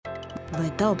Vai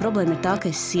tava problēma ir tā, ka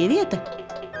esi sieviete?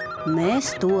 Mēs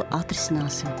to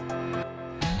atrisināsim.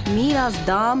 Mīļās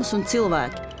dāmas un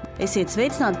cilvēki, esiet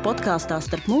sveicināti podkāstā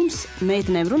Starp mums,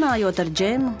 meitenēm runājot ar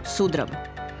Džemu Sudrabu.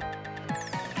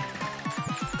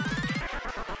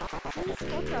 Šis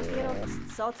podkāsts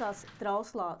ieraksts saucās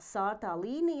Trauslā sārtā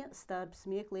līnija starp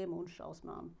smiekliem un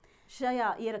šausmām.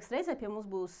 Šajā ieraksta reizē pie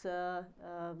mums būs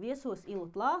viesos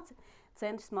Ilūta Lāce,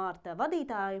 Centra Marta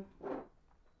vadītāja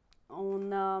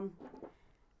un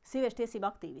sieviešu tiesību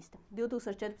aktīviste.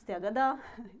 2014. gadā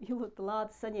Ilūta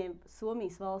Lāce saņēma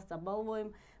Somijas valsts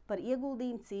apbalvojumu par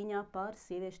ieguldījumu cīņā par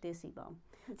sieviešu tiesībām.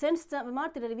 Centra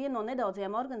Marta ir arī viena no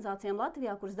nedaudzajām organizācijām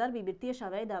Latvijā, kuras darbība ir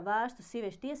tiešā veidā vērsta uz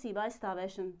sieviešu tiesību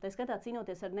aizstāvēšanu, tā skaitā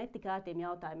cīnoties ar netik ērtiem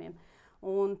jautājumiem.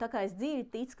 Un tā kā es dzīvi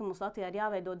ticu, ka mums Latvijā ir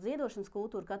jāveidot ziedošanas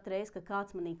kultūra katru reizi, kad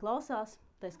kāds manī klausās,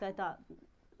 tā skaitā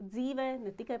dzīvē,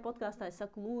 ne tikai podkāstā, es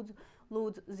saku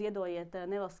lūdzu ziedojiet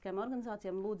nevalstiskajām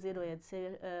organizācijām, lūdzu ziedojiet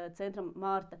Centram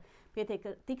Marta. Pietiek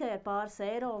tikai ar pāris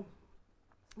eiro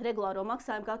regulāro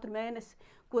maksājumu katru mēnesi,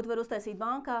 ko tu vari uztaisīt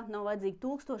bankā, nav vajadzīgi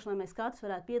 1000, lai mēs katrs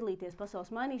varētu piedalīties pasaules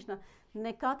mainīšanā.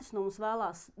 Ne katrs no mums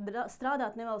vēlās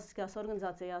strādāt nevalstiskajās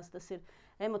organizācijās, tas ir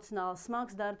emocionāls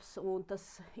smags darbs, un tas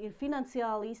ir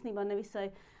finansiāli īstenībā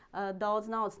nevisai daudz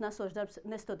naudas nesošs darbs,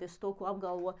 nestoties to, ko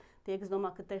apgalvo tie, kas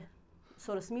domā, ka te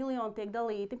Soros miljoni tiek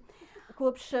dalīti.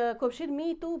 Kopš ir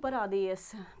MeToo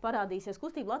parādīsies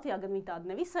kustība Latvijā, gan viņa tāda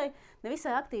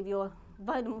nevisai aktīva, jo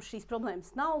vai mums šīs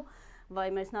problēmas nav, vai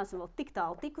mēs neesam vēl tik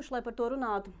tālu tikuši, lai par to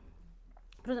runātu.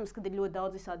 Protams, kad ir ļoti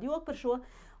daudz visādi joki par šo,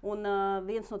 un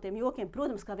viens no tiem jokiem,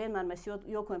 protams, kā vienmēr mēs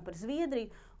jokojam par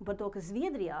Zviedriju, un par to, ka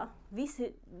Zviedrijā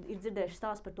visi ir dzirdējuši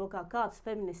stāstu par to, kā kāds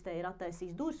feministē ir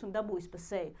attaisījis durvis un dabūjis pa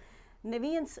seju.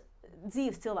 Neviens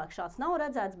dzīves cilvēks šāds nav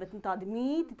redzēts, bet tādi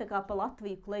mīti tā kā pa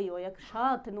Latviju klejoja, ka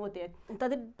šādi notiek. Un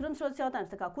tad ir, protams, rodas jautājums,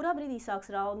 tā kā, kurā brīdī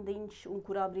sāks raundiņš un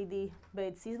kurā brīdī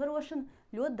beidzas izvarošana.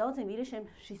 Ļoti daudziem vīriešiem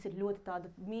šis ir ļoti tāda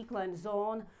mīklaina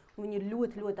zona, un viņi ir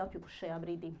ļoti, ļoti apjukuši šajā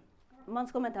brīdī.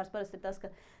 Mans komentārs parasti ir tas,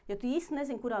 ka, ja tu īsti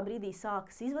nezini, kurā brīdī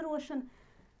sākas izvarošana,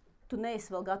 tu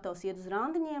neesi vēl gatavs iet uz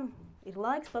randiņiem, ir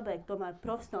laiks pabeigt tomēr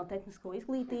profesionālu tehnisko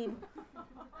izglītību,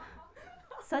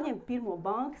 saņemt pirmo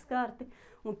bankas karti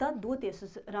un tad doties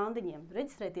uz randiņiem,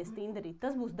 reģistrēties Tinderī.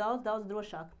 Tas būs daudz, daudz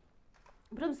drošāk.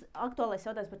 Protams, aktuālais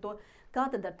jautājums par to, kā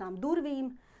tad ar tām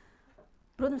durvīm.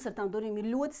 Protams, ar tām durvīm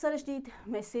ir ļoti sarežģīti.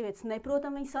 Mēs sievietes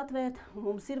neprotam viņas atvērt, un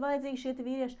mums ir vajadzīgi šie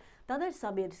vīrieši. Tādēļ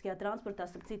sabiedriskajā transportā,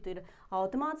 starp citu, ir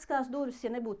automātiskās durvis.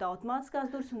 Ja nebūtu automātiskās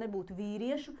durvis un nebūtu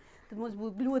vīriešu, tad mums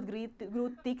būtu ļoti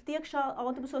grūti tikt iekšā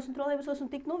autobusos un trolejbusos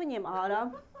un tikt no viņiem ārā.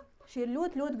 Šie ir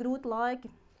ļoti, ļoti grūti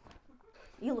laiki.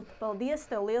 Ilūta, paldies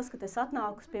tev liels, ka tu esi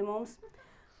atnākusi pie mums.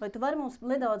 Vai tu vari mums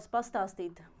nedaudz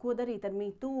pastāstīt, ko darīt ar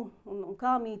MeToo un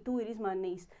kā MeToo ir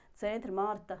izmainījis Centra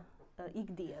Marta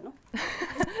ikdienu?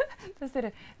 Tas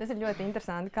ir ļoti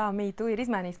interesanti, kā MeToo ir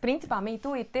izmainījis. Principā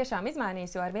MeToo ir tiešām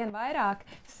izmainījis, jo arvien vairāk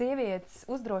sievietes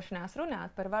uzdrošinās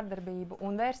runāt par vardarbību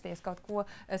un vērsties kaut ko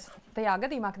tajā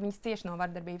gadījumā, kad viņas cieš no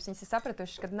vardarbības. Viņas ir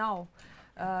sapratušas, ka nav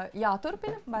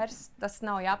jāturpina, vairs tas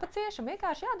nav jāpacieš un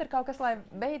vienkārši jādara kaut kas, lai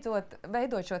beidzot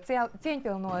veidot šo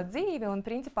cieņpilno dzīvi un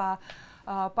principā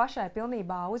pašai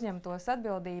pilnībā uzņemtos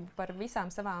atbildību par visām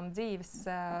savām dzīves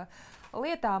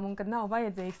lietām, un kad nav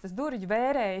vajadzīgs tas durvju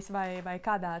vērējs vai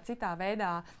kādā citā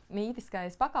veidā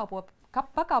mītiskais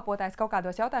pakalpotājs kaut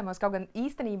kādos jautājumos, kaut gan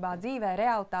īstenībā dzīvē,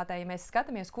 realitātē, ja mēs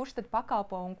skatāmies, kurš tad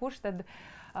pakalpo un kurš tad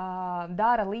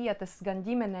dara lietas gan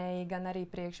ģimenei, gan arī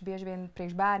bieži vien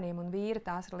priekš bērniem un vīri,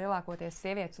 tās ir lielākoties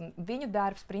sievietes, un viņu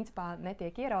darbs principā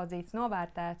netiek ieraudzīts,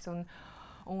 novērtēts,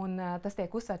 un tas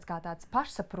tiek uzsvērts kā tāds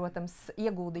pašsaprotams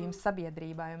ieguldījums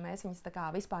sabiedrībā, jo mēs viņus tā kā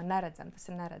vispār neredzam, tas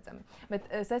ir neredzami. Bet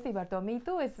saistībā ar to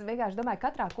MeToo, es vienkārši domāju, ka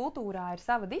katrā kultūrā ir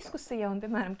sava diskusija, un,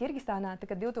 piemēram, Kirgistānā,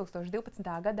 kad 2012.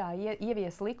 gadā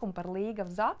ievies likumu par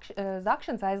līgavas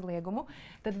zakšanas aizliegumu,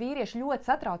 tad vīrieši ļoti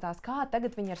satraucās, kā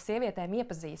tagad viņi ar sievietēm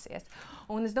iepazīsies.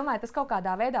 Un es domāju, tas kaut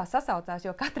kādā veidā sasaucās,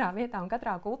 jo katrā vietā un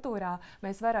katrā kultūrā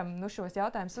mēs varam šos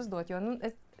jautājumus uzdot, jo,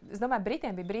 es domāju,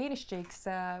 Britiem bija brīnišķīgs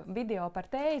video par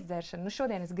tējas dzeršanu.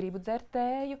 Šodien es gribu dzert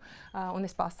tēju, un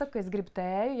es pasaku, ka es gribu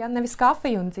tēju, ja nevis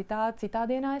kafiju, un citā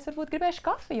dienā es varbūt gribēšu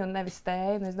kafiju un nevis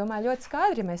tēju. Un es domāju, ļoti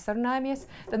skaidri, ja mēs sarunājamies,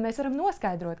 tad mēs varam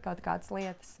noskaidrot kaut kādas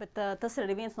lietas. Bet tas ir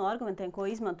arī viens no argumentiem, ko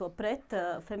izmanto pret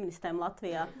feministēm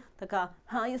Latvijā. Tā kā,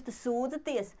 jūs te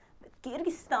sūdzaties, bet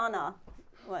Kirgistānā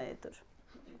vai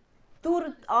tur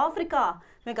Āfrikā,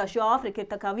 vienkārši jo Āfrika ir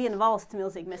tā kā viena valsts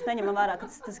milzīga. Mēs neņemam vērā, ka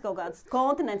tas ir kaut kāds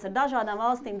kontinents ar dažādām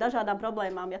valstīm, dažādām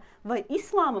problēmām. Ja? Vai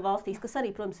islāma valstīs, kas arī,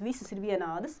 protams, visas ir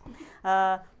vienādas,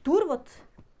 tur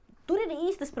tur ir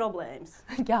īstas problēmas.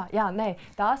 Nē,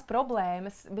 tās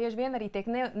problēmas bieži vien arī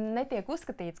netiek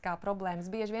uzskatītas kā problēmas.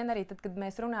 Bieži vien arī tad, kad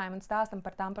mēs runājam un stāstam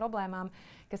par tām problēmām,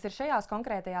 kas ir šajās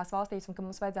konkrētajās valstīs un ka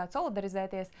mums vajadzētu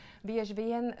solidarizēties, bieži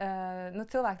vien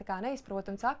cilvēki tā kā neizprot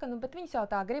un saka, bet viņas jau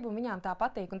tā grib un viņām tā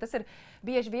patīk. Un tas ir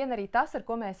bieži vien arī tas, ar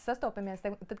ko mēs sastopamies,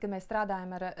 tad, kad mēs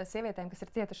strādājam ar sievietēm, kas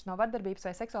ir cietušas no vardarbības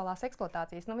vai seksuālās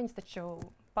eksploatācijas. Viņas taču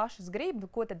pašas grib,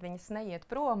 ko tad viņas neiet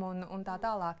prom un tā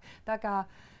tālāk. Tā kā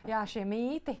šie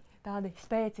mīti tādi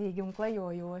spēcīgi un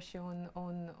klejojoši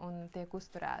un tiek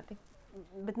uzturēti.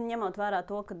 Bet ņemot vērā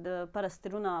to, ka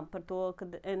parasti runā par to, ka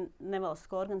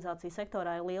nevalstisko organizāciju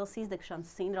sektorā ir liels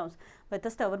izdegšanas sindroms, vai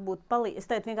tas tev varbūt palīdz? Es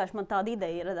teiktu, vienkārši man tāda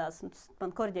ideja radās,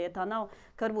 man korģēja, ja tā nav,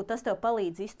 ka varbūt tas tev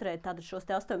palīdz izturēt šos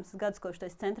 18 gadus, kopš tu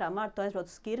esi centrā Marta, tu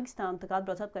aizbrauc uz Kirgistānu, tā kā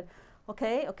atbrauc atpakaļ.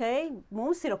 Ok,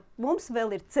 mums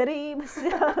vēl ir cerības,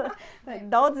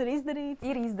 daudz ir izdarīts.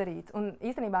 Ir izdarīts, un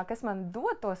īstenībā, kas man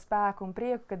dod to spēku un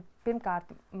prieku, kad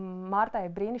pirmkārt Martai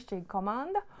ir brīnišķīga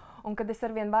komanda, un kad es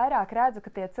arvien vairāk redzu,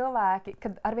 ka tie cilvēki,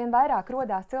 kad arvien vairāk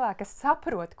rodās cilvēki, kas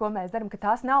saprot, ko mēs darām, ka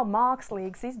tās nav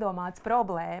mākslīgas izdomātas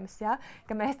problēmas,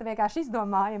 ka mēs te vienkārši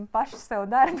izdomājam paši sev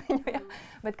darbiņu,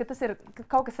 bet ka tas ir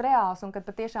kaut kas reāls un ka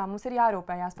patiešām mums ir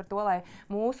jārūpējās par to, lai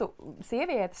mūsu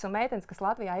sievietes un meitenes, kas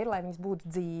Latvijā ir, lai viņas būtu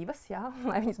dzīvas,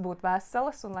 lai viņas būtu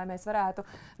veselas un lai mēs varētu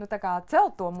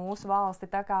celt to mūsu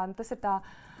valsti. Tā kā, tas ir tā.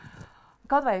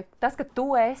 Kaut vai tas, ka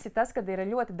tu esi, tas, kad ir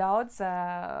ļoti daudz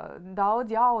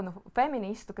jaunu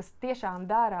feministu, kas tiešām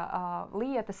dara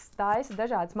lietas, taisa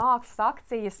dažādas mākslas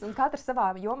akcijas, un katrs savā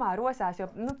jomā rosās, jo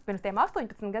pirms tiem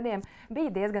 18 gadiem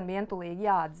bija diezgan vientulīgi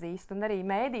jāatzīst, un arī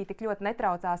mēdī tik ļoti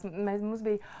netraucās. Mums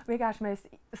bija vienkārši mēs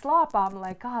slāpām,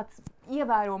 lai kāds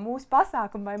ievēro mūsu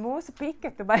pasākumu vai mūsu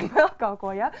piketu vai vēl kaut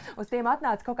ko, Uz tiem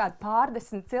atnāca kaut kādi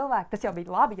pārdesmit cilvēki, tas jau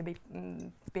bija labi, ja bija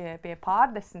pie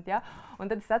pārdesmit, un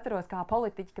tad es atceros, kā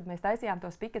politiķi, kad mēs taisījām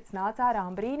tos piketus, nāca ārā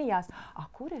un brīnījās,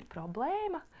 kur ir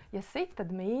problēma, ja sit,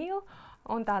 tad mīl,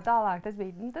 un tā tālāk. Tas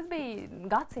bija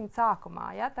gadsimta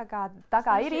sākumā, tā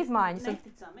kā ir izmaiņas.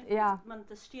 Man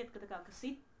tas šķiet, ka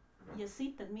sit, ja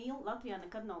sit, tad mīl, Latvijā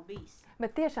nekad nav bijis.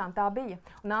 Bet tiešām tā bija.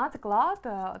 Un nāca klāt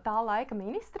tā laika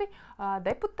ministri,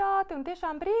 deputāti un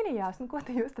tiešām brīnījās, ko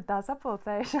te jūs tā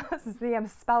sapulcējušās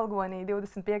ziemas spelgonī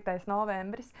 25.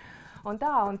 novembris. Un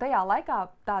tajā laikā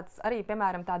arī,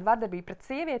 piemēram, tāda vardarbība pret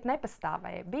sievieti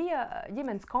nepastāvēja. Bija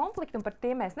ģimenes konflikti, un par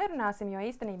tiem mēs nerunāsim, jo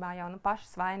īstenībā jau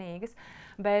pašas vainīgas.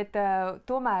 Bet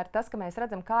tomēr tas, ka mēs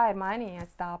redzam, kā ir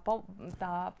mainījies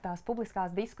tās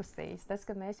publiskās diskusijas, tas,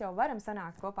 ka mēs jau varam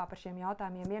sanākt kopā par šiem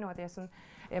jautājumiem, vienoties. Un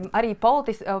arī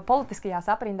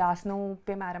politiskajās aprindās,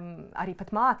 piemēram, arī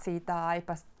pat mācītāji,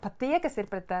 pat tie, kas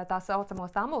ir pret tā saucamo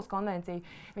Stambulas konvenciju,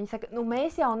 viņi saka,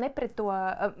 mēs jau ne pret to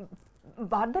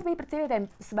vardarbība pret sievietēm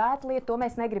svēta lieta, to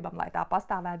mēs negribam, lai tā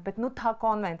pastāvētu, bet tā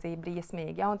konvencija ir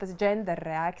briesmīga, un tas gender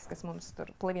reaks, kas mums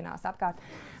tur plivinās apkārt.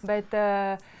 Bet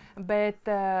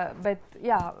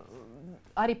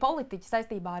arī politiķi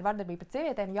saistībā ar vardarbību pret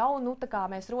sievietēm jau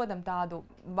mēs rodam tādu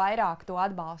vairāk to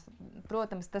atbalstu.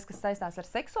 Protams, tas, kas saistās ar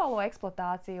seksuālo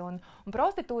eksploatāciju un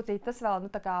prostitūciju, tas vēl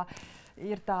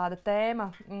ir tāda tēma,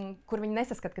 kur viņi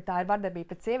nesaskata, ka tā ir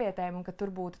vardarbība pret sievietēm un ka tur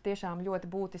būtu tiešām ļoti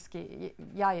būtiski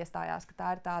jāiestājās, ka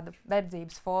tā ir tāda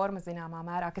verdzības forma zināmā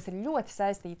mērā, kas ir ļoti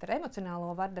saistīta ar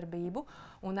emocionālo vardarbību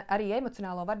un arī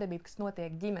emocionālo vardarbību, kas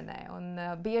notiek ģimenē. Un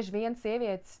bieži vien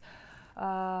sievietes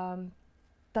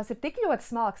tas ir tik ļoti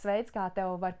smalks veids, kā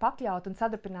tev var pakļaut un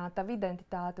sadrupināt tavu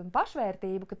identitāti un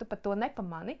pašvērtību, ka tu pat to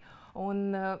nepamani.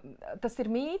 Un tas ir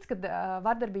mīts, kad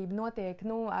vardarbība notiek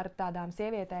ar tādām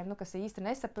sievietēm, kas īsti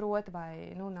nesaprot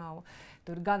vai nav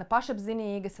tur gana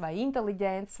pašapzinīgas vai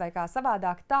inteliģentas vai kā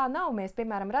savādāk. Tā nav. Mēs,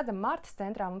 piemēram, redzam Martas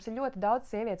centrā, mums ir ļoti daudz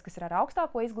sievietes, kas ir ar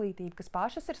augstāko izglītību, kas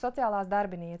pašas ir sociālās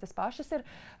darbinieces, pašas ir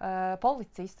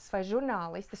policistas vai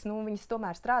žurnālistas. Viņas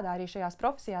tomēr strādā arī šajās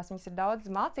profesijās, viņas ir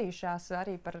daudz mācījušās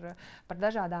arī par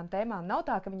dažādām tēmām. Nav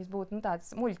tā, ka viņas būtu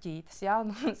tādas muļķītes,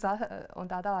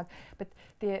 un tā tālāk. Bet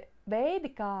tie veidi,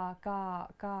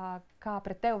 kā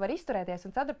pret tevi var izturēties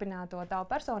un sadrupināt to tavu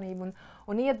personību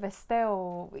un iedvest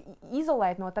tevi,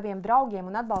 izolēt no taviem draugiem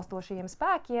un atbalstošajiem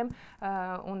spēkiem,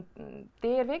 un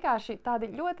tie ir vienkārši tādi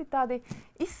ļoti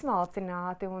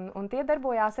izsmalcināti, un tie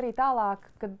darbojās arī tālāk,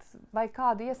 vai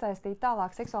kādu iesaistīt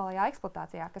tālāk seksuālajā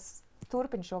eksploatācijā, kas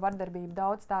turpina šo vardarbību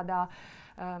daudz tādā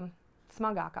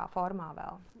smagākā formā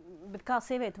vēl. Bet kā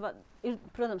sieviete, ir,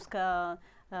 protams, ka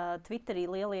Twitterī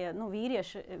lielie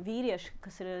vīrieši,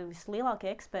 kas ir vislielākie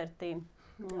eksperti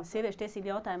sieviešu tiesību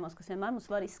jautājumos, kas vienmēr mums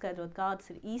var izskaidrot, kādas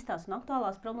ir īstās un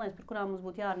aktuālās problēmas, par kurām mums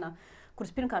būtu jārunā,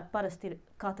 kuras pirmkārt parasti ir,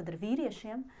 kā tad ar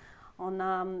vīriešiem, Un,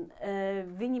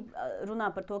 viņi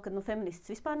runā par to, ka feminists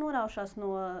vispār noraušās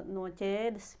no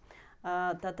ķēdes.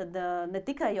 Tātad ne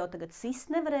tikai jau tagad SIS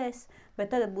nevarēs, bet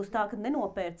tagad būs tā, ka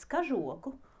nenopērts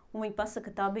kažoku, un viņi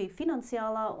pasaka, ka tā bija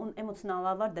finansiālā un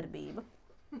emocionālā vardarbība.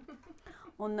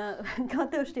 Un, kā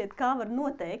tev šķiet, kā var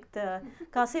noteikt,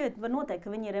 kā sieviete var noteikt,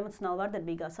 ka viņa ir emocionāli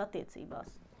vardarbīgās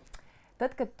attiecībās?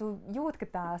 Tad, kad tu jūt, ka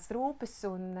tās rūpes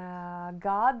un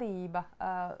gādība,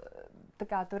 tā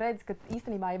kā tu redzi, ka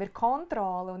īstenībā jau ir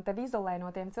kontrole un tev izolē no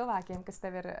tiem cilvēkiem, kas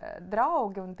tev ir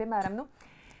draugi, un, piemēram,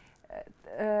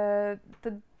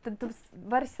 tad tu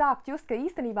vari sākt just, ka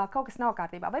īstenībā kaut kas nav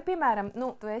kārtībā. Vai, piemēram,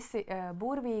 tu esi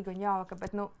burvīga un jauka,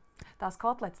 bet, tās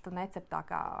kotletes tu necep tā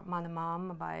kā mana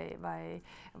mamma vai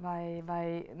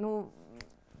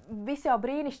viss jau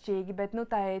brīnišķīgi, bet,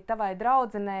 tavai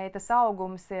draudzenei tas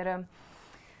augums ir,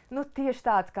 tieši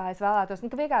tāds, kā es vēlētos.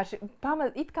 Ka vienkārši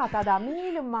it kā tādā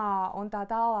mīļumā un tā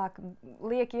tālāk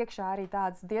liek iekšā arī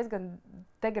tāds diezgan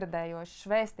degradējošs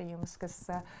vēstījums, kas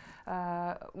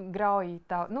grauj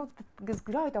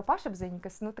tev pašapziņu,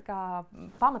 kas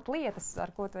pamatlietas,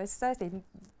 ar ko tu esi saistīta.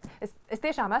 Es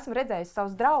tiešām esmu redzējis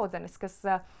savus draudzenes, kas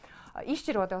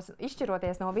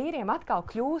izšķiroties no vīriem, atkal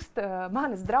kļūst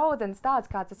manas draudzenes tādas,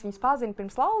 kādas es viņas pazinu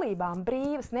pirms laulībām,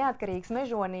 brīvas, neatkarīgas,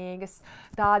 mežonīgas,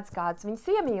 tādas, kādas viņas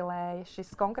iemīlēja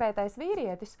šis konkrētais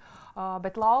vīrietis,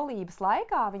 bet laulības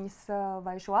laikā viņas,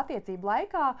 vai šo attiecību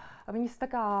laikā, viņas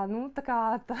tā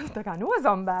kā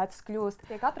nozombētas kļūst.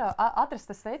 Tiek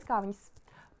atrastas veids, kā viņas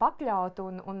pakļaut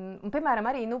un piemēram,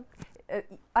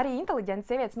 arī inteliģentas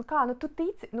sievietes,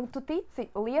 tu tici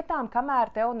lietām,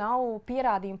 kamēr tev nav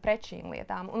pierādījumi pret šīm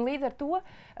lietām. Un līdz ar to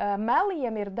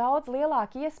meliem ir daudz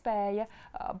lielāka iespēja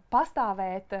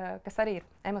pastāvēt, kas arī ir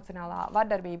emocionālā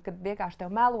vardarbība, kad vienkārši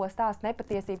tev melo stāst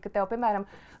nepatiesību, ka tev, piemēram,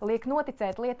 liek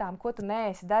noticēt lietām, ko tu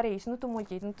neesi darījis. Tu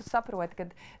muļķīt, tu saproti, ka,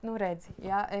 redzi,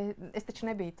 ja, es taču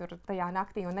nebiju tur tajā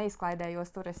naktī un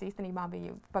neizklaidējos tur, es īstenībā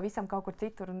biju pavisam kaut kur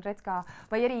citur un redz, kā,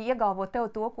 vai arī iegalvo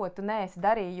tev to, ko tu neesi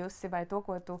darījusi, vai to,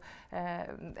 ko tu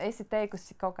esi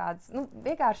teikusi kaut kādas,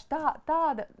 vienkārši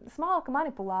tāda smalka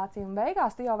manipulācija, un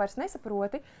beigās tu jau vairs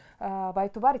nesaproti, vai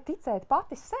tu vari ticēt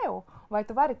pati sev, vai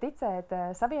tu vari ticēt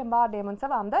saviem vārdiem un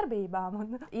savām darbībām.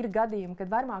 Un ir gadījumi, kad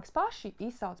varmāks paši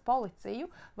izsauc policiju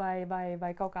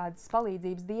vai kaut kādas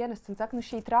palīdzības dienestus un saka,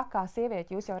 šī trakā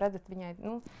sieviete, jūs jau redzat viņai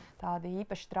tādi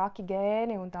īpaši traki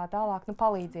gēni un tā tālāk,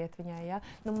 palīdziet viņai. Ja?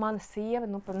 Mana sieva,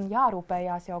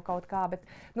 jārūpējās jau kaut kā, bet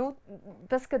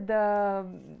tas, kad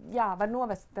var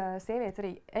novest sievietes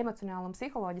arī emocionāli un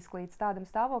psiholoģiski līdz tādam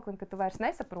stāvoklim, ka tu vairs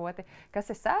nesaproti, kas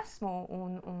es esmu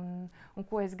un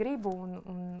ko es gribu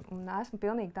un esmu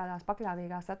pilnīgi tādās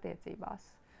pakļāvīgās attiecībās.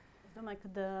 Es domāju,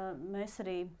 ka mēs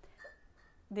arī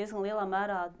diezgan lielā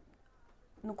mērā,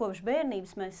 kopš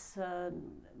bērnības mēs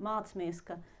mācāmies,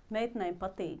 ka meitenēm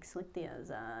patīk sliktie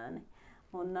zēni.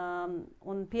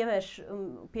 Un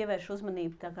pievērš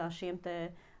uzmanību tā kā šiem te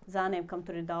zēniem, kam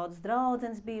tur ir daudz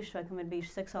draudzenes bijušas vai kam ir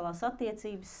bijušas seksuālās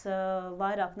attiecības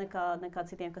vairāk nekā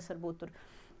citiem, kas varbūt tur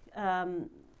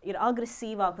ir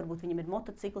agresīvāk, varbūt viņam ir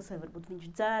motocikls, vai varbūt viņš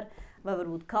dzer, vai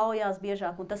varbūt kaujās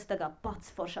biežāk, un tas ir tā kā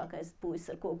pats foršākais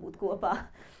puisis, ar ko būt kopā.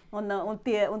 Un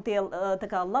tie tā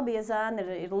kā labie zēni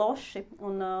ir loši,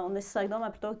 un es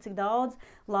domāju par to, cik daudz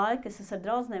laika es esmu ar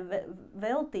draudzenēm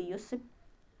veltījusi,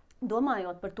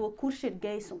 domājot par to, kurš ir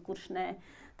gejs un kurš nē.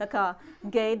 Tā kā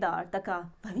gejdāri,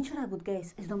 vai viņš varētu būt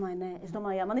gejs? Es domāju, nē. Es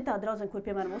domāju, jā, man ir tāda draudzene, kur,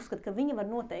 piemēram, uzskata, ka viņa var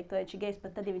noteikt, vai viņš ir gejs,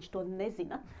 pat tad, ja viņš to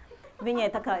nezina.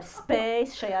 Viņai tā kā ir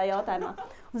spējas šajā jautājumā.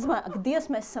 Un es domāju, ak, Dievs,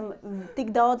 mēs esam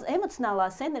tik daudz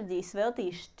emocionālās enerģijas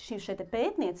veltījuši šai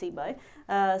pētniecībai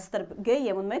starp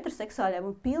gejiem un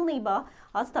metroseksuāļiem un pilnībā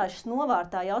atstājušas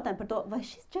novārtā jautājumu par to, vai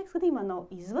šis džeks gadījumā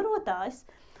nav izvarotājs.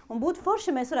 Un būtu forši,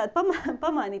 ja mēs varētu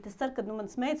pamainīt. Es ceru, ka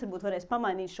manas meitas varbūt varēs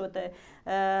pamainīt šo te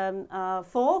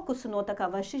fokusu no tā kā,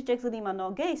 vai šis džeks gadījumā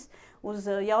nav gejs, uz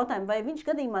jautājumu, vai viņš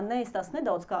gadījumā neizstās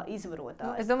nedaudz kā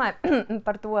izvarotājs. Es domāju,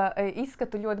 par to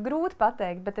izskatu ļoti grūti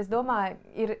pateikt, bet es domāju,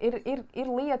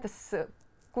 ir lietas,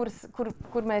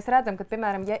 kur mēs redzam, ka,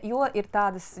 piemēram, jo ir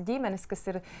tādas ģimenes, kas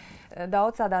ir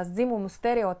daudz tādās dzimumu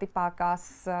stereotipākās,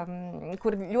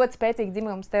 kur ļoti spēcīgi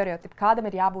dzimumu stereotipi, kādam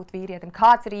ir jābūt vīrietim,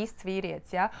 kāds ir īsts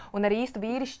vīrietis, ja? Un ar īstu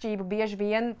vīrišķību bieži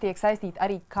vien tiek saistīta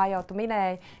arī, kā jau tu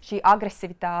minēji, šī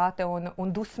agresivitāte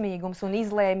un dusmīgums un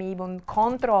izlēmība un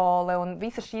kontrole un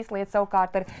visas šīs lietas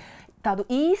savukārt ar tādu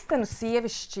īstenu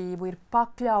sievišķību, ir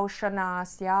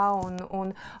pakļaušanās, jā,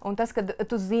 un tas, ka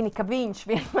tu zini, ka viņš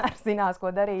vienmēr zinās,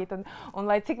 ko darīt, un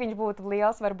lai cik viņš būtu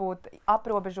liels, varbūt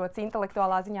aprobežots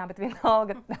intelektuālā ziņā, bet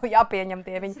vienalga tev jāpieņem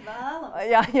tie viņi.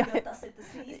 Jā, tas ir tas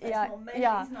īstais no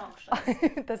meža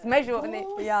iznākšanas. Tas mežoni,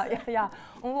 jā.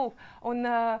 Un lūk,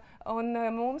 un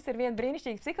mums ir viena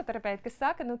brīnišķīga psihoterapeita, kas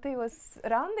saka, nu tajos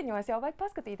randiņos jau vajag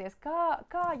paskatīties,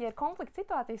 kā ja ir konflikta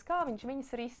situācijas, kā viņš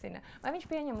viņas risina. Vai viņš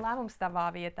pieņem lēmumus tavā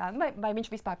vietā, vai viņš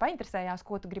vispār painteresējās,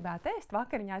 ko tu gribētu ēst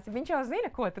vakariņās. Viņš jau zina,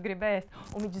 ko tu gribi ēst,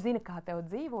 un viņš zina, kā tev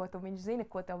dzīvot, un viņš zina,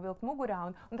 ko tev vilkt mugurā,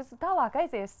 un tas tālāk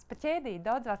aizies pa ķēdīt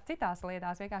daudzās citās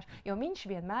lietās vienkārši, jo viņš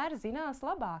vienmēr zinās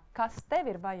labāk, kas tev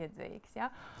ir vajadzīgs,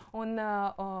 ja? Un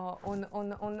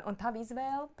tā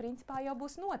izvēle, principā, jau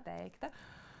būs noteikta.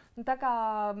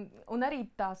 Un arī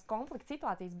tās konflikta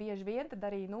situācijas bieži vien, tad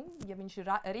arī, ja viņš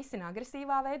risina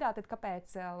agresīvā veidā, tad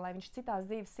kāpēc, lai viņš citās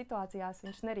dzīves situācijās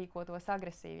viņš nerīkotos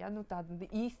agresīvi, ja? Tāda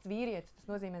īsts vīrietis,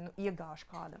 tas nozīmē, iegāž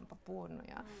kādam pa pornu,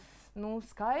 ja?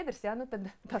 Skaidrs, ja, tad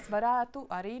tas varētu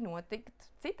arī notikt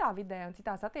citā vidē un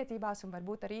citās attiecībās, un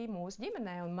varbūt arī mūsu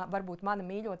ģimenē, un varbūt mana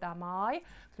mīļotā māja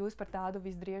kļūst par tādu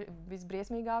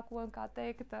visbriesmīgāko, kā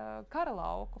teikt, kara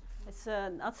lauku. Es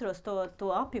atceros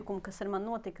to apjukumu, kas ar mani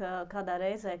notika kādā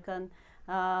reizē, kad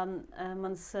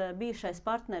mans bijušais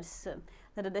partners,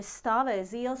 tad es stāvēju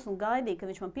uz ielas un gaidīju,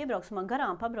 ka viņš man piebrauks, un man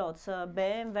garām pabrauc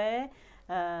BMW,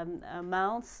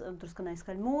 melns, tur skanēja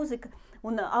skaļa mūzika,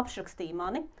 un apšrakstīja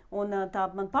mani. Un tā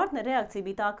man partnera reakcija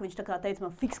bija tā, ka viņš tā kā teica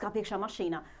man fiks kā priekšā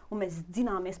mašīnā, un mēs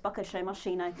dzināmies pakaļ šai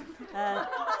mašīnai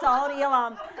cauri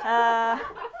ielām.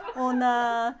 Un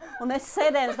es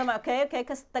sēdēju, es domāju, okay,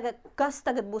 kas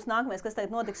tagad būs nākamais, kas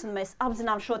tagad notiks, un mēs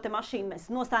apzinām šo te mašīnu, mēs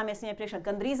nostājamies viņai priekšā,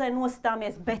 gandrīz arī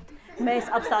nostājamies, bet mēs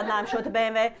apstādinājām šo te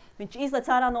BMW. Viņš izlec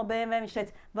ārā no BMW, viņš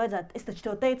teica, es taču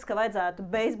tev teicu, ka vajadzētu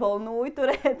beisbolu nūju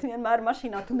turēt vienmēr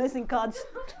mašīnā, tu nezini,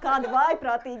 kādi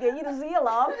vājprātīgie ir uz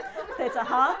ielām. Es teicu,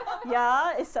 jā,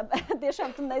 es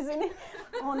tiešām tu nezini.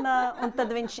 Un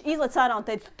tad viņš izlec ārā un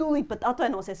teica, tūlīt pat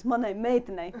atvainosies manai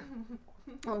meitenei.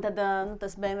 Un tad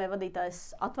tas BMW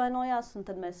vadītājs atvainojās, un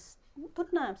tad mēs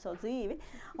turpinājām savu dzīvi.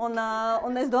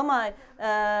 Un es domāju,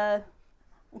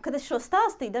 kad es šo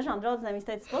stāstīju dažām draudzenēm, viņas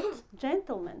teica,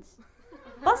 džentlmenis,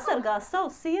 pasargā savu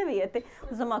sievieti.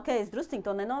 Es domāju, ka es drusciņi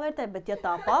to nenovērtēju, bet ja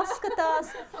tā paskatās,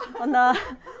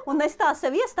 un es tā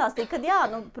sev iestāstīju, kad jā,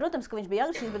 protams, ka viņš bija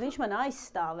agresīvs, bet viņš mani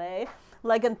aizstāvēja.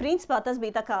 Lai gan, principā, tas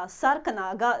bija tā kā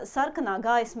sarkanā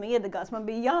gaisma iedegās. Man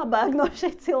bija jābēg no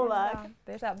šī cilvēka. Jā,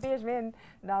 tieši tā. Bieži vien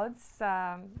daudz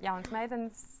jaunas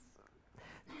meitenes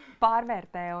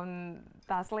pārvērtē un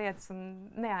tās lietas un,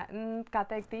 kā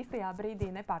teikt, īstajā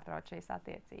brīdī nepārtrauc šīs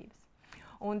attiecības.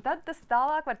 Un tad tas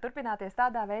tālāk var turpināties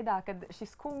tādā veidā, kad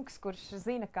šis kungs, kurš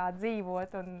zina, kā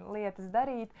dzīvot un lietas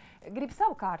darīt, grib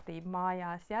savu kārtību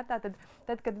mājās. Ja? Tad,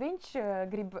 kad viņš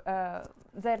grib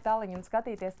dzert aliņu un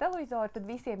skatīties televizoru, tad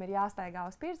visiem ir jāstaigā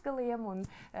uz pirksgaliem, un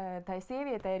tai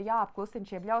sievietei ir jāapklusina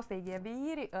šie bļaustīgie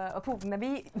vīri,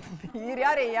 vīri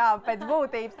arī, jā, pēc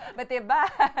būtības, bet tie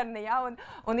bērni, ja?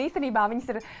 Un īstenībā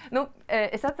viņas ir,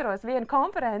 es atceros vienu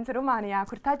konferenci Rumānijā,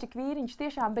 kur taģik vīriņš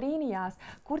tiešām brīnījās,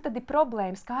 kur tad ir problēma.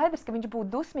 Skaidrs, ka viņš būtu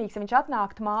dusmīgs, ja viņš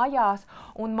atnāktu mājās,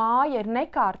 un māja ir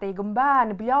nekārtīga, un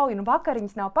bērni bļauj, un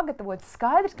vakariņas nav pagatavotas.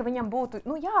 Skaidrs, ka viņam būtu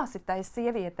jāsit tai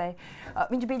sievietei.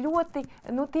 Viņš bija ļoti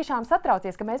tiešām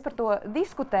satraucies, ka mēs par to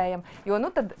diskutējam, jo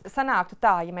tad sanāktu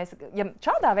tā, ja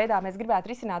šādā veidā mēs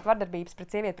gribētu risināt vardarbības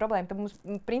pret sievieti problēmu, tad mums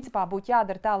principā būtu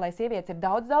jādara tā, lai sievietes ir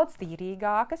daudz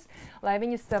tīrīgākas, lai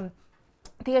viņas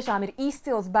tiešām ir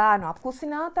izcils bērnu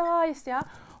apklusinātājs, ja?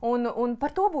 Un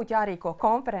par to būtu jārīko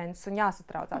konferences un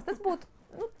jāsatraucās. Tas būtu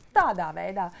tādā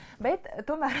veidā, bet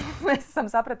tomēr mēs esam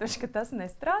sapratuši, ka tas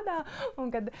nestrādā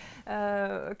un kad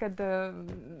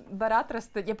var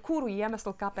atrast jebkuru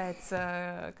iemeslu, kāpēc,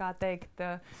 kā teikt,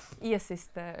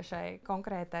 iesist šai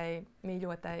konkrētai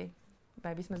mīļotai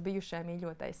vai vismaz bijušai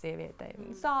mīļotai sievietei.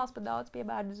 Sāls pa daudz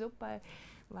piebērdu zupai,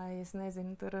 vai es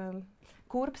nezinu, tur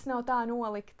kurpes nav tā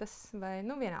noliktas, vai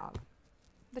vienalga.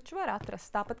 Taču var atrast,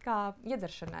 tāpat kā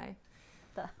iedzeršanai.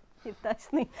 Tā ir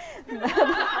taisnība.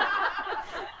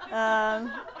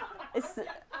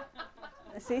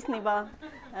 Es īstenībā...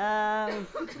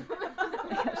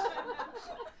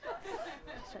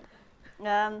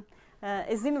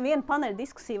 es zinu vienu paneļa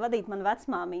diskusiju vadīt manu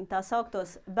vecmāmiņu, tā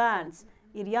sauktos bērns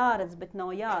ir jāredz, bet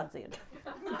nav jādzird.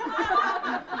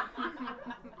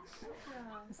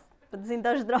 Pat zinu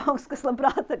dažus draugus, kas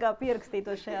labprāt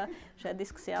pierakstītos šajā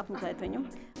diskusijā, apmeklēt viņu.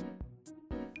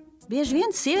 Bieži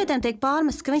vien sievietēm tiek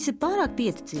pārmests, ka viņas ir pārāk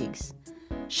pieticīgas.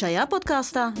 Šajā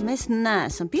podkāstā mēs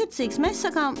neesam pieticīgas, mēs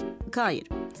sakām, kā ir.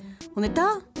 Un ir tā,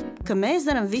 ka mēs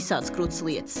darām visādas krūtas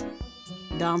lietas.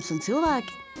 Dāmas un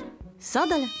cilvēki,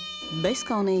 sadaļa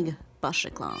bezkaunīga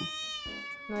pašreklāma.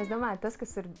 Es domāju, tas,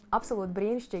 kas ir absolūti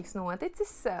brīnišķīgs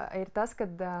noticis, ir tas, ka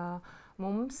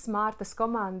mums Martas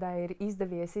komandai ir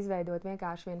izdevies izveidot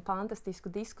vienkārši vienu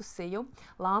fantastisku diskusiju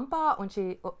Lampā, un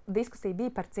šī diskusija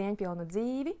bija par cieņpilnu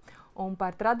dzīvi, un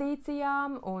par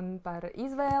tradīcijām, un par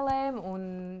izvēlēm, un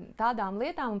tādām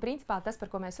lietām. Un principā tas, par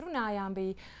ko mēs runājām,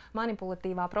 bija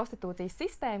manipulatīvā prostitūcijas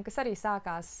sistēma, kas arī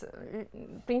sākās,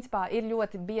 principā ir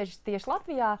ļoti bieži tieši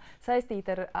Latvijā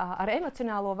saistīta ar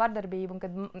emocionālo vardarbību, un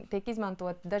kad tiek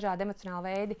izmantot dažādi emocionāli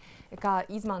veidi, kā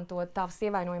izmantot tavas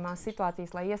ievainojumās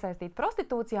situācijas, lai iesaistītu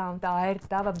prostitūcijā, un tā ir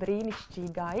tava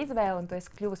brīnišķīgā izvēle, un tu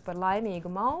esi kļuvusi par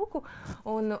laimīgu mauku,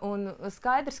 un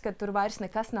skaidrs, ka tur vairs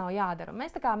nekas nav jādara.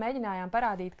 Mēs tā kā mēģinājām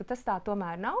parādīt, ka tas tā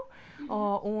tomēr nav,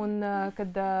 un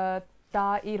kad tā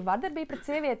ir vardarbība pret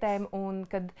sievietēm, un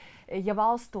kad, ja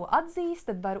valsts to atzīst,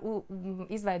 tad var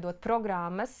izveidot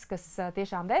programmas, kas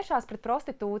tiešām vēršās pret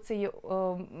prostitūciju,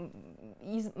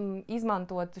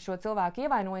 izmantot šo cilvēku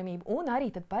ievainojamību, un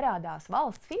arī tad parādās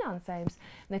valsts finansējums,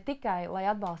 ne tikai, lai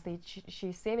atbalstītu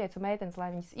šīs sievietes un meitenes,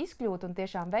 lai viņas izkļūtu un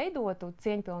tiešām veidotu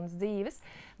cieņpilnas dzīves,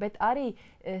 bet arī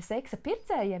seksa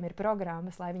pircējiem ir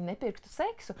programmas, lai viņi nepirktu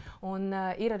seksu. Un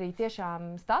ir arī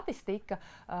tiešām statistika,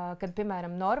 kad,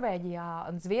 piemēram, Norvēģijā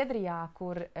un Zviedrijā,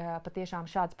 kur patiešām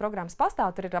šādas programmas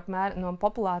pastāv, tur ir apmēram no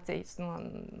populācijas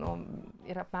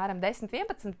ir apmēram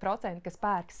 10–11%, kas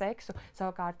pērk seksu,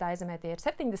 savukārt aizemē tie ir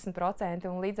 70%,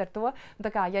 un līdz ar to,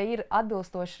 tā kā, ja ir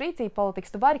atbilstoša rīcība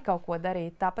politikas, tu vari kaut ko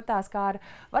darīt. Tāpat tās kā ar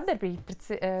vardarbību pret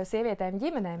sievietēm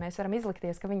ģimenē, mēs varam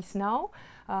izlikties, ka viņas nav,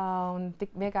 un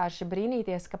vienkārši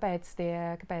brīnīties,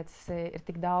 kāpēc ir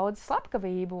tik daudz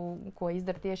slepkavību, ko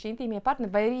izdara tieši intīmie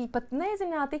partneri, vai arī pat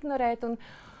nezināt, ignorēt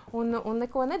un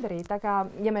neko nedarīt. Tā kā,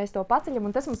 ja mēs to paceļam,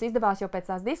 un tas mums izdevās, jo pēc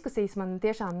tās diskusijas man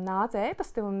tiešām nāca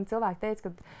ēpasti, un cilvēki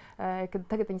teica, ka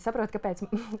tagad viņi saprot,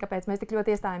 kāpēc mēs tik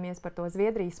ļoti iestājāmies par to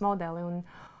Zviedrijas modeli.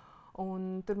 Un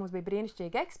tur mums bija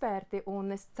brīnišķīgi eksperti,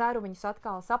 un es ceru viņus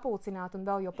atkal sapulcināt un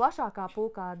vēl jo plašākā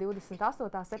pulkā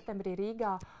 28. septembrī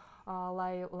Rīgā,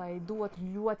 lai dotu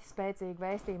ļoti spēcīgu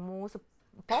vēstījumu mūsu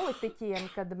politiķiem,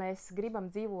 kad mēs gribam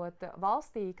dzīvot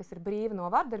valstī, kas ir brīva no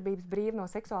vardarbības, brīva no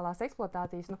seksuālās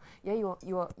eksploatācijas.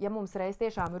 Ja mums reiz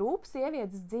tiešām rūp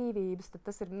sievietes dzīvības, tad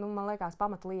tas ir, man liekas,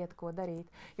 pamatlieta, ko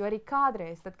darīt. Jo arī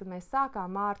kādreiz, tad, kad mēs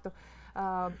sākām Martu,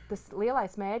 tas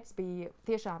lielais mērķis bija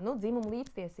tiešām dzimuma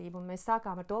līdztiesība, un mēs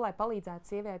sākām ar to, lai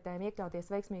palīdzētu sievietēm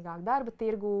iekļauties veiksmīgāk darba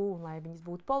tirgū, un lai viņas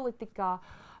būtu politikā,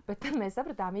 bet tad mēs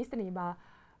sapratām īstenībā,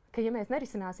 ka, ja mēs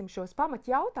nerisināsim šos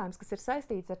pamatjautājumus, kas ir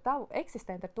saistīts ar tavu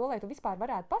eksistenci, ar to, lai tu vispār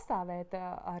varētu pastāvēt,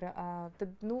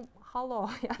 tad, halo,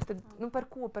 jā, tad, par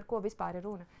ko vispār ir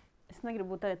runa? Es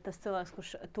negribu būt tas cilvēks,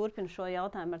 kurš turpina šo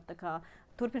jautājumu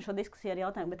turpina šo diskusiju ar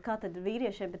jautājumu, bet kā tad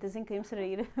vīriešiem, bet es zinu, ka jums arī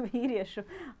ir vīriešu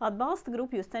atbalsta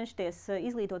grupa, jūs cenšaties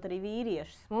izglītot arī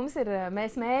vīriešus.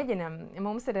 Mēs mēģinam,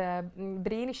 mums ir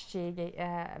brīnišķīgi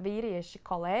vīrieši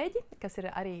kolēģi, kas ir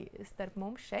arī starp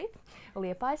mums šeit.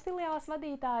 Liepājas filiāles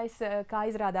vadītājs, kā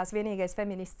izrādās vienīgais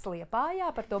feminists Liepājā,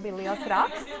 par to bija liels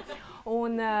raksts.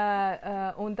 Un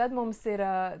tad mums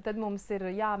ir,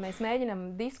 jā, mēs mēģinam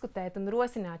diskutēt un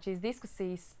rosināt šīs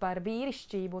diskusijas par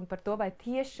vīrišķību un par to, vai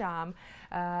tiešām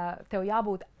tev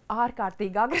jābūt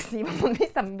ārkārtīgi agresīvam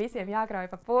un visiem jākrauj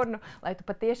pa purnu, lai tu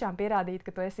patiešām pierādītu,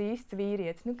 ka tu esi īsts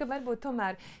vīrietis. Ka varbūt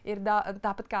tomēr ir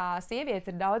tāpat kā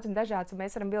sievietes ir daudz un dažādas, un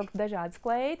mēs varam vilkt dažādas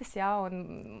kleitas, jā,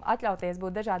 un atļauties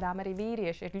būt dažādām arī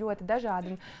vīrieši ir ļoti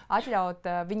dažādi, un atļaut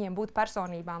viņiem būt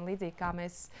personībām līdzīgi kā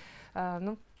mēs,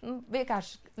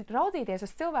 vienkārši raudzīties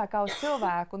uz cilvēku kā uz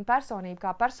cilvēku un personību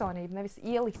kā personību, nevis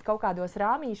ielikt kaut kādos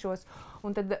rāmīšos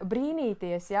un tad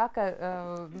brīnīties, ja,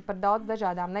 par daudz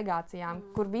dažādām negācijām,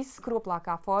 kur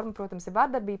viskroplākā forma, protams, ir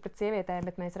vardarbība pret sievietēm,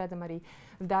 bet mēs redzam arī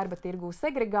darba tirgū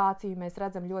segregāciju, mēs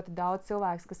redzam ļoti daudz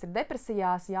cilvēkus, kas ir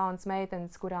depresijās, jaunas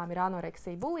meitenes, kurām ir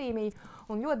anoreksija, bulīmija,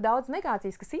 un ļoti daudz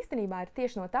negācijas, kas īstenībā ir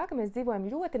tieši no tā, ka mēs dzīvojam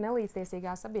ļoti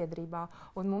nelīdztiesīgā sabiedrībā,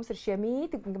 un mums ir šie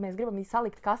mīti, ka mēs gribam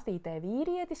sallikt kastītē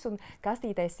vīrietis un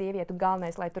kastītē sievieti, un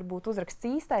galvenais, lai tur būtu uzraksts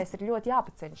īstais, ir ļoti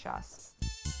jāpacenšās.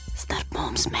 Starp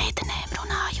mums meitenēm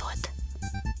runājot.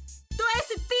 Tu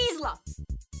esi tīzla!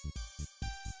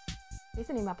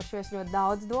 Īstenībā par šo es ļoti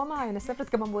daudz domāju, un es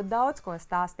sapratu, ka man būtu daudz ko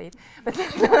stāstīt. Bet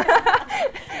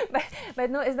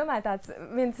es domāju,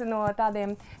 viens no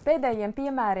tādiem pēdējiem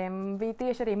piemēriem bija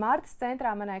tieši arī Martas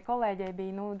centrā. Manai kolēģei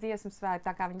bija dziesmu svētki,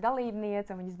 tā kā viņa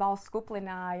dalībniece, un viņas balss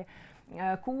kuplināja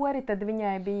kori, tad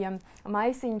viņai bija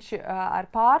maisiņš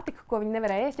ar pārtiku, ko viņa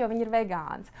nevarēja ēst, jo viņa ir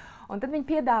vegāns. Un tad viņi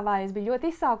piedāvāja, es biju ļoti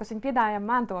izsaukus, viņi piedāvāja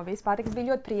man to visu pārtiku. Es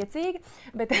biju ļoti priecīga,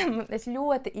 bet es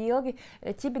ļoti ilgi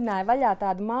ķibināju vaļā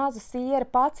tādu mazu siera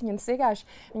paciņu, un es vienkārši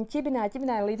viņu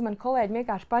ķibināju, līdz man kolēģi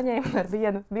vienkārši paņēma ar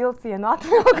vienu vilcienu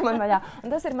atvilka man vaļā.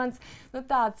 Un tas ir mans,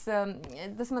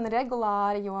 tas man ir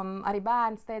regulāri, jo arī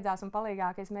bērni steidzās un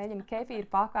palīgā, ka es mēģinu kefīru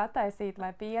paku attaisīt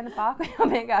vai piena paku, jo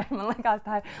vienkārši man liekas,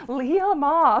 tā ir liela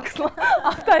māksla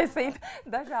attaisīt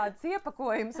dažādas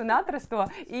iepakojumus un atrast to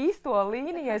īsto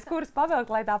līniju, kuras pavilkt,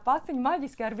 lai tā paciņa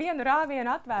maģiski ar vienu rāvienu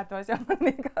atvērtos, jo man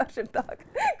vienkārši ir tā,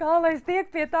 kā lai es tiek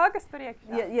pie tā, kas tur iekšā.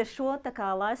 Ja šo tā kā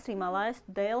livestreamā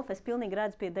laistu Delfi, es pilnīgi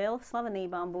redzu pie Delfi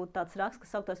slavenībām būtu tāds raksts,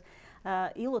 kas sauktos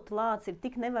Ilutu Lācis ir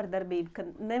tik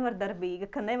nevardarbīga,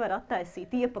 ka nevar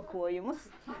attaisīt iepakojumus,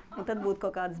 un tad būtu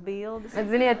kaut kādas bildes. Bet,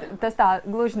 ziniet, tas tā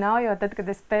gluži nav, jo tad, kad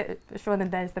es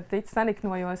šonedēļ, starp citu,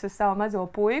 saniknojos uz savu mazo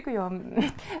puiku, jo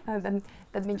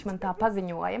tad viņš man tā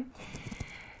paziņoja.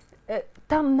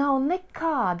 Tam nav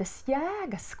nekādas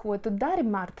jēgas, ko tu dari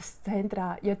Martas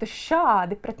centrā, ja tu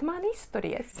šādi pret mani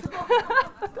izturies.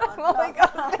 Tas man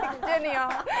liekas tik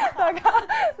ģeniāli. Tā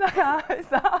kā es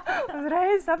tā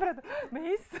uzreiz sapratu,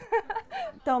 viss.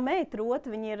 Tavu meitu Rota,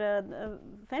 viņa ir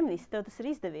feministi, tev tas ir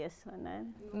izdevies, vai ne?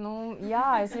 Nu,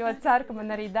 jā, es ļoti ceru, ka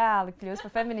man arī dēli kļūs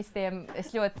par feministiem.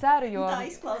 Es ļoti ceru,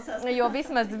 jo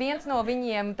vismaz viens no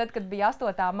viņiem, tad, kad bija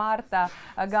 8. marta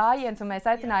gājiens un mēs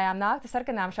aicinājām nākt ar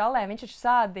sarkanām šallēm, viņš ir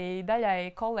sādīja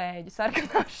daļai kolēģu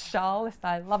sarkanās šalles, tā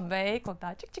ir laba veikla, tā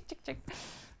čik.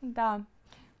 Tā.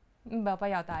 Vēl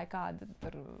pajautāja, kāda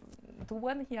tur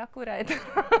toni, ja, kurai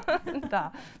tā.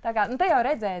 Tā kā, te jau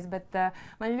redzēs, bet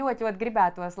man ļoti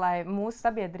gribētos, lai mūsu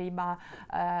sabiedrībā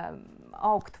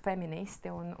augtu feministi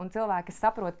un cilvēki, kas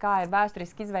saprot, kā ir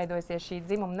vēsturiski izveidojusies šī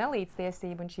dzimuma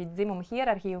nelīdztiesība un šī dzimuma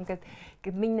hierarhija, un kad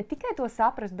viņi ne tikai to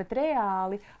saprast, bet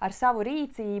reāli ar savu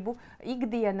rīcību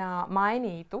ikdienā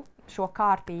mainītu šo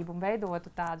kārtību un veidotu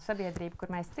tādu sabiedrību, kur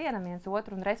mēs cienam viens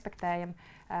otru un respektējam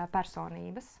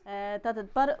personības. Tātad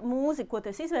par mūziku, ko tu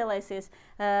esi izvēlējusies,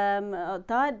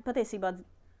 tā ir patiesībā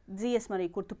dziesma arī,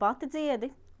 kur tu pati dziedi,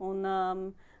 un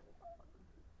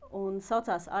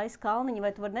saucās Aiz kalniņa.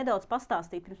 Vai tu vari nedaudz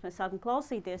pastāstīt, pirms mēs sākam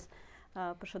klausīties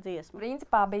par šo dziesmu?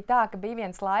 Principā bija tā, ka bija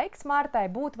viens laiks Martai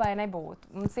būt vai nebūt.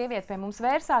 Un sievietes pie mums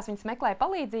vērsās, viņas meklēja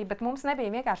palīdzību, bet mums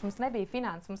nebija vienkārši, mums nebija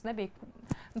finanses, mums nebija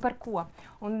par ko.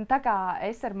 Un tā kā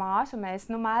es ar māsu, mēs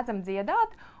mēdzam dziedāt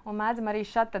un mēdzam arī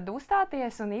šad tad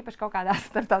uzstāties, un īpaši kaut kādās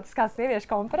starptautiskās sieviešu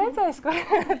konferencēs, kur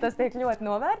tas tiek ļoti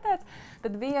novērtēts,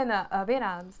 tad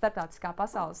vienā starptautiskā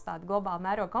pasaules tāda globāla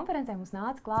mēroga konferencē mums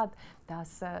nāca klāt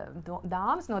tās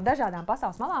dāmas no dažādām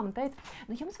pasaules malām un teica,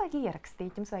 jums vajag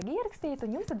ierakstīt,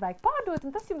 un jums tad vajag pārdot,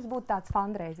 un tas jums būtu tāds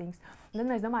fundraisings. Un tad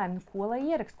mēs domājam, ko lai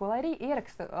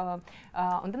ierakstu.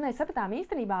 Un tad mēs sapratām,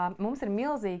 īstenībā mums ir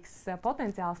milzīgs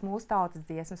potenciāls mūsu tautas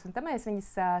dziesmas, un tad mēs viņas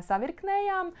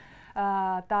savirknējām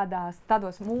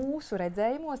tādos mūsu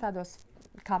redzējumos, tādos,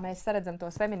 kā mēs saredzam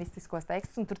tos feministiskos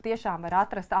tekstus, un tur tiešām var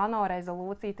atrast ANO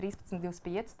rezolūciju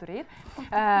 1325,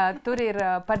 tur ir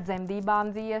par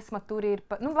dzemdībām dziesma, tur ir,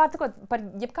 par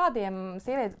jebkādiem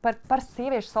par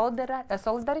sieviešu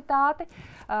solidaritāti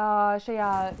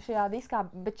šajā diskā,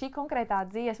 bet šī konkrētā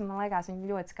dziesma, man liekas,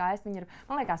 viņa ļoti skaista, viņa ir,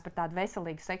 man liekas, par tādu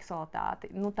veselīgu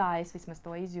seksualitāti, tā es vismaz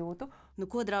to izjūtu.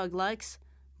 Ko, draugi, laiks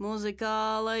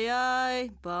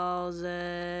muzikālajai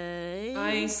pauzei.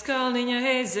 Aiz kalniņa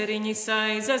ezeriņas,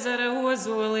 aiz ezera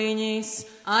ozoliņas.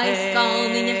 Aiz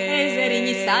kalniņa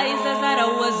ezeriņas, aiz ezera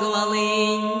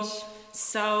ozoliņš.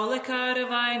 Saule kāra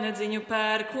vainadziņu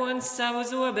pērkon savu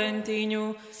zobentiņu.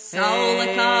 Saule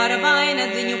kāra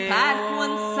vainadziņu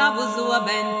pērkon savu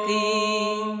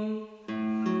zobentiņu.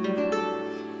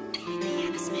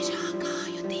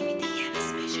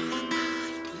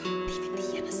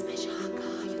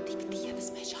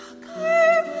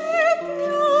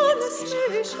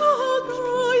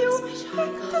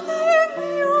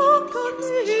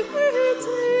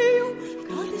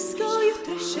 Kad es gāju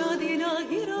trešā dienā,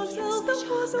 ieraugu zelta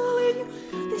ozoliņu.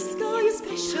 Kad es gāju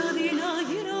trešā dienā,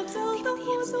 ieraugu zelta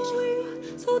ozoliņu.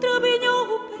 Sudrabiņa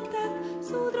upete,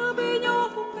 sudrabiņa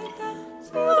upete,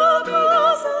 sudrabiņa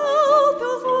zelta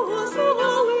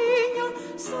ozoliņa.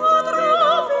 Sudrabiņa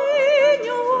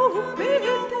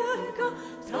upete,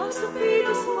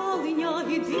 sāsupītas maliņā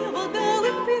ir Dieva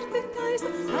dēli pirti taisa.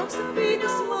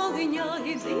 Sāsupītas maliņā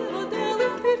ir Dieva dēli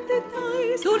pirti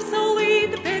taisa. Tur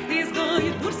saulīte pērties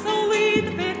gāja, tur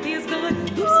saulīte pērties gāja,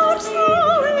 tur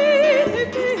saulīte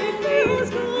pērties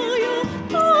gāja,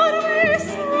 par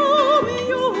visām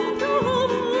jūtavām.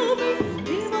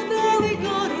 Dieva dēli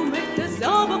garu meta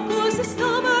zābakos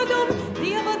stāvēdam,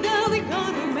 Dieva dēli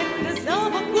garu meta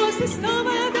zābakos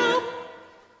stāvēdam.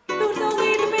 Tur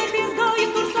saulīte pērties gāja,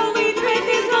 tur saulīte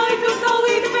pērties gāja,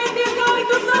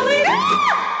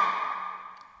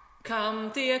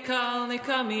 kalni,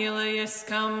 kam ielējas,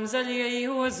 kam zaļie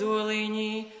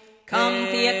ozoliņi? Kam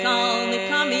tie kalni,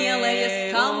 kam ielējas,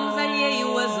 kam zaļie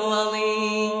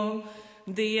ozoliņi?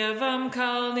 Dievam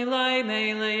kalni,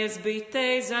 laimēlējas,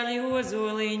 bitei zaļi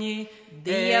ozoliņi.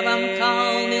 Dievam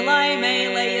kalni,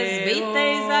 laimēlējas,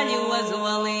 bitei zaļi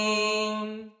ozoliņi.